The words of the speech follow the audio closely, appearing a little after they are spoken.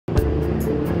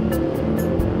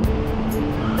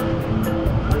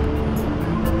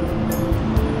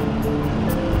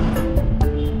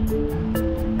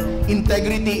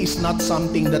Integrity is not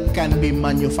something that can be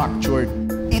manufactured.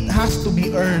 It has to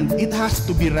be earned. It has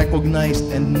to be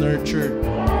recognized and nurtured.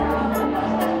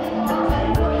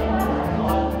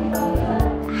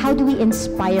 How do we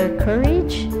inspire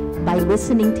courage? By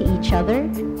listening to each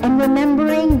other and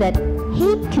remembering that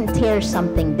hate can tear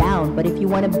something down, but if you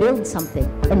want to build something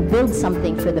and build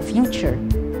something for the future,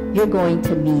 you're going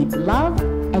to need love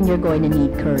and you're going to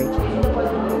need courage.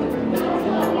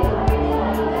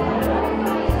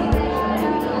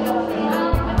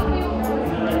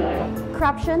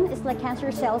 Corruption is like cancer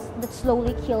cells that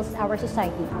slowly kills our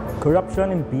society.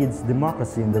 Corruption impedes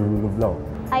democracy and the rule of law.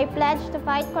 I pledge to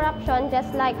fight corruption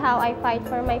just like how I fight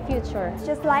for my future.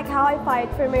 Just like how I fight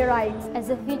for my rights. As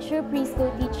a future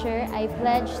preschool teacher, I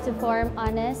pledge to form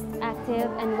honest,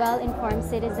 active, and well-informed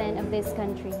citizen of this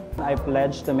country. I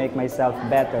pledge to make myself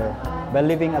better by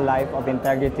living a life of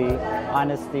integrity,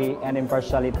 honesty, and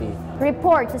impartiality.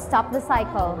 Report to stop the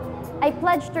cycle. I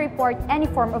pledge to report any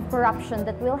form of corruption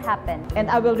that will happen. And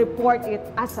I will report it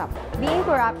ASAP. Being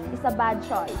corrupt is a bad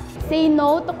choice. Say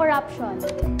no to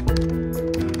corruption.